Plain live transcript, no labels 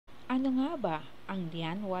Ano nga ba ang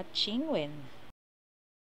lianhuaqingwen?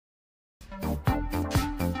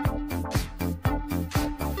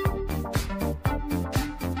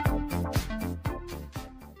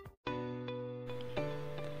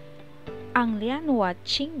 Ang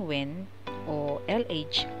lianhuaqingwen o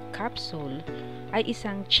LH capsule ay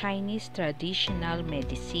isang Chinese traditional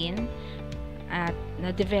medicine at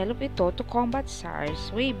na-develop ito to combat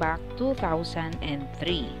SARS way back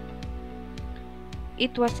 2003.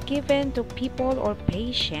 It was given to people or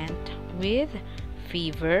patient with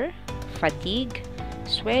fever, fatigue,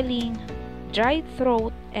 swelling, dry throat,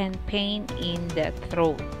 and pain in the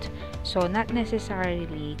throat. So not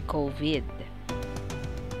necessarily COVID.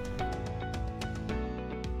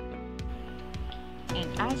 And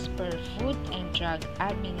as per Food and Drug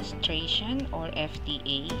Administration or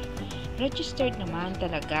FDA, registered naman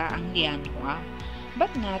talaga ang Lianhua, but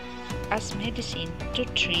not as medicine to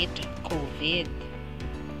treat COVID.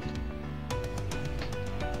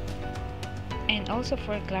 And also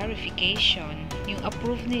for clarification, yung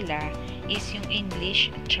approved nila is yung English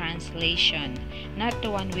translation, not the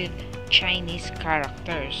one with Chinese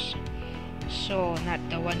characters. So, not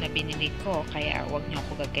the one na binili ko, kaya wag niyo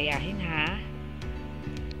ako gagayahin ha.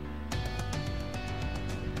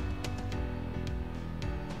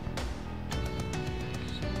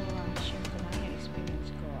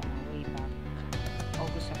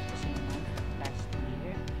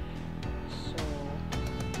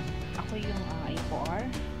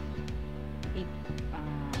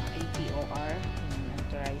 APOR,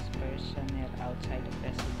 authorized personnel outside of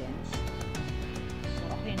residence. So,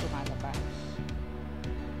 ako yung lumalabas.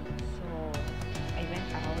 So, I went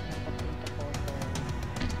out, nagpapunta ko for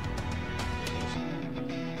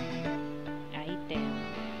item.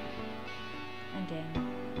 And then,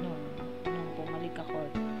 nung bumalik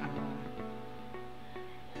ako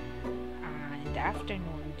in the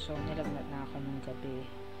afternoon, so nilagnat na ako nung gabi.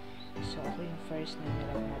 So, ako yung first na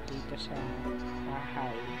nilagnat dito sa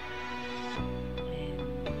bahay. And,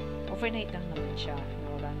 overnight lang naman siya.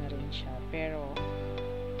 Nawala na rin siya. Pero,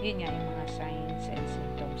 yun nga, yung mga signs and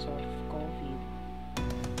symptoms of COVID,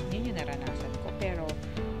 yun yung naranasan ko. Pero,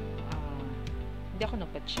 hindi ako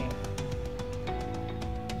nagpa-check.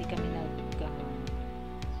 Hindi kami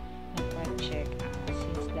nagpa-check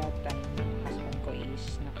since that time, yung husband ko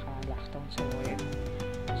is naka-lockdown sa work.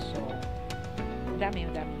 So, madami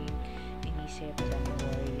inisip, madami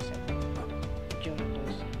worries during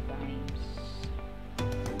those times.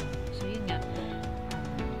 So, yun nga,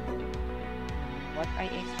 what I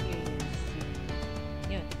experienced,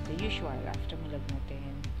 yun, the usual, after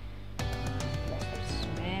malagnatin, loss of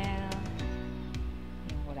smell,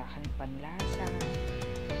 yung wala ka ng panlasa,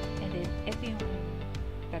 and then, ito yung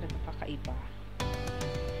talaga kakaiba.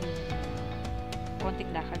 Yung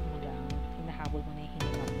konting lakad mo lang, hinahabol mo na yung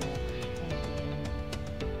hininga mo, and then,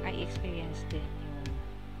 I experienced din yung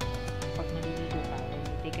pag maliligo ka, when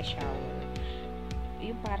you take a shower,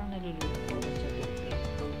 yung parang nalulunod ka sa tubig.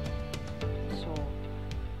 So,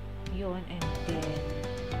 yun, and then,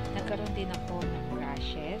 nagkaroon din ako ng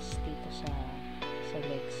rashes dito sa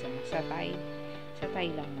legs, sa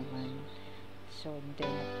thigh lang naman. So,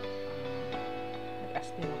 then,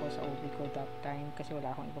 nag-ask din ako sa OB ko that time kasi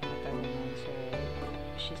wala akong ibang matanungan. So,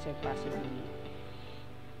 she said possibly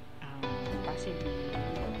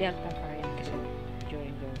Delta variant kasi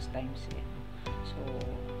during those times eh. So,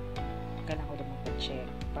 kailangan ko naman pa-check.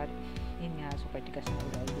 But, yun nga, super tigas na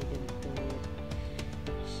ulo, I didn't do it.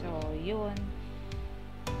 So, yun.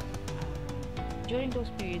 During those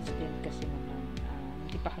periods din kasi naman,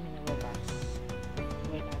 hindi pa kami nag-vax.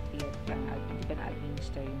 We're not yet, hindi pa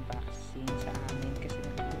na-administer yung vaccine sa amin kasi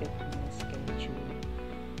nag-ibig kami ng schedule.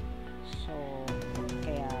 So,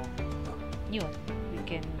 kaya, yun, we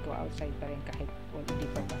can go outside pa rin kahit hindi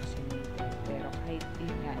pa vaccinated. Pero kahit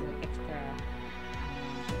yun nga, extra,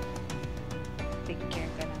 take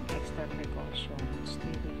care ka ng extra precautions,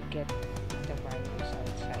 still you get the virus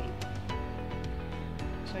outside.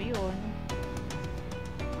 So, yun,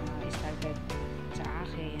 started sa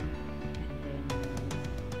akin, and then,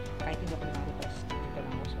 kahit hindi ako lumalabas, dito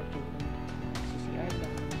lang ako sa tulong, CCR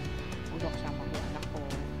lang, ulo kasama ko yung anak ko,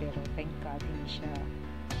 pero thank God, hindi siya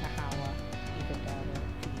nahawa, even the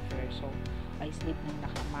fever. So, I sleep ng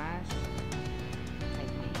nakamask,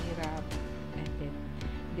 kahit mahirap, and then,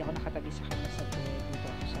 hindi ako nakatabi sa kanya sa bed, dito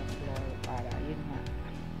ako sa floor, para, yun nga,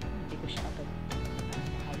 hindi ko siya agad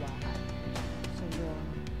mahawakan. So, yun,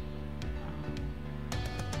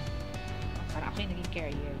 parang ako yung naging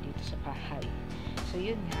carrier dito sa bahay. So,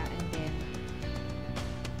 yun nga, and then,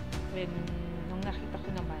 nung nakita ko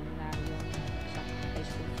naman na yung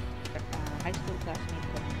sa high school classmate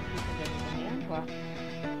ko dito ganito na Lianhua,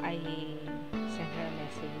 I sent her a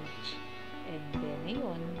message. And then,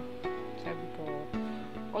 ayun, sabi ko,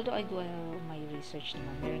 although I do my research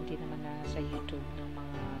naman, meron din naman na sa YouTube ng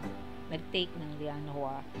mga nag-take ng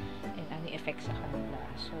Lianhua and ano yung effect sa kanila.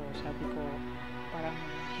 So, sabi ko, parang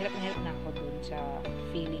hirap na ako dun sa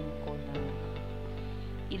feeling ko na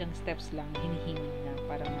ilang steps lang hinihingi na,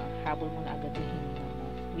 parang habol mo na agad yung hininga mo,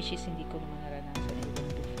 which is hindi ko naman naranasan even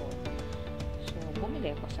before. So,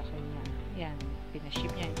 bumili ako sa kanya. Yan,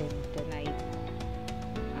 pinaship niya, and then the night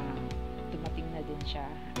dumating na din siya,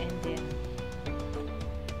 and then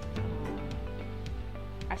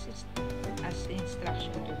as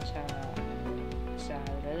instruction dun sa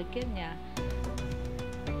lalagyan niya,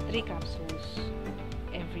 3 capsules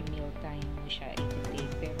every meal time mo siya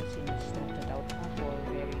i-take. Pero since nagtataot ako,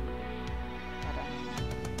 very parang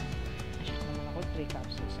nasyok naman ako 3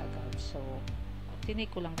 capsules agad, so tinake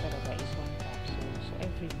ko lang talaga is 1 capsule, so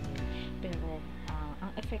every meal. Pero ang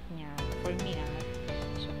effect niya for me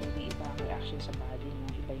so hindi iba ang reaction sa body mo,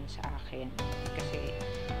 iba yung sa akin, kasi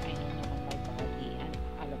I know naman my body and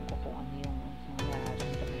alam ko kung ano yung mga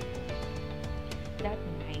nararamdaman ko. That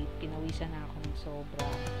night, pinawisan na ako ng sobra,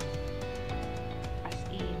 as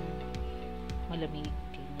in malamig,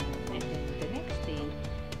 ganyan. And then the next day,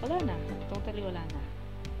 wala na, totally wala na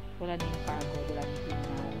yung pagod, wala na yung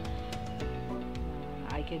tingnan,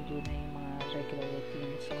 I can do na yung mga regular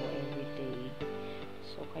routines ko everyday.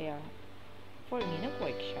 So kaya for me,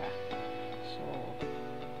 nag-work siya. So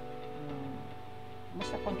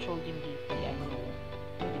basta controlled yung BP, I know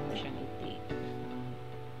pwede mo siyang i-take.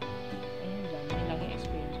 Ayun lang, yun lang yung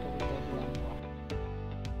experience ko with the Lianhua.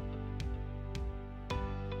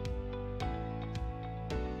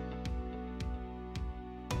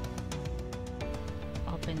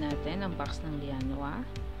 Open natin ang box ng Lianhua.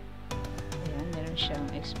 Ayan, meron siyang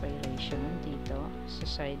expiration dito sa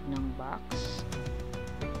side ng box.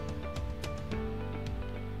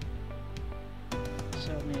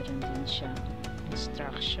 So, meron din siyang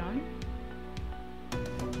instruction.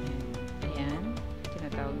 Ayan,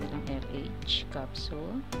 tinatawag nilang LH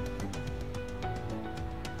capsule.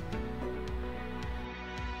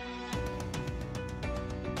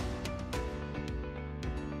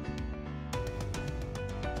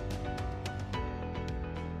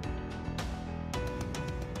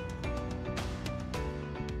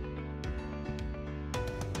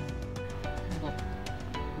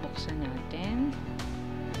 Buksan natin.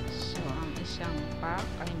 So, ang isang pack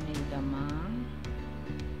ay may lamang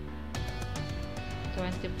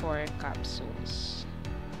 24 capsules.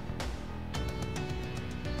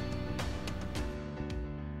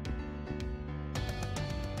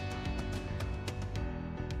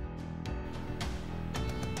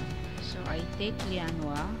 So, I take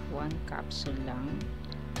Lianhua 1 capsule lang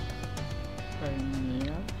per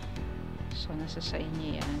meal. So, nasa sa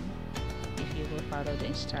inyo yan if you will follow the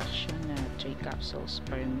instruction na 3 capsules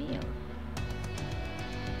per meal.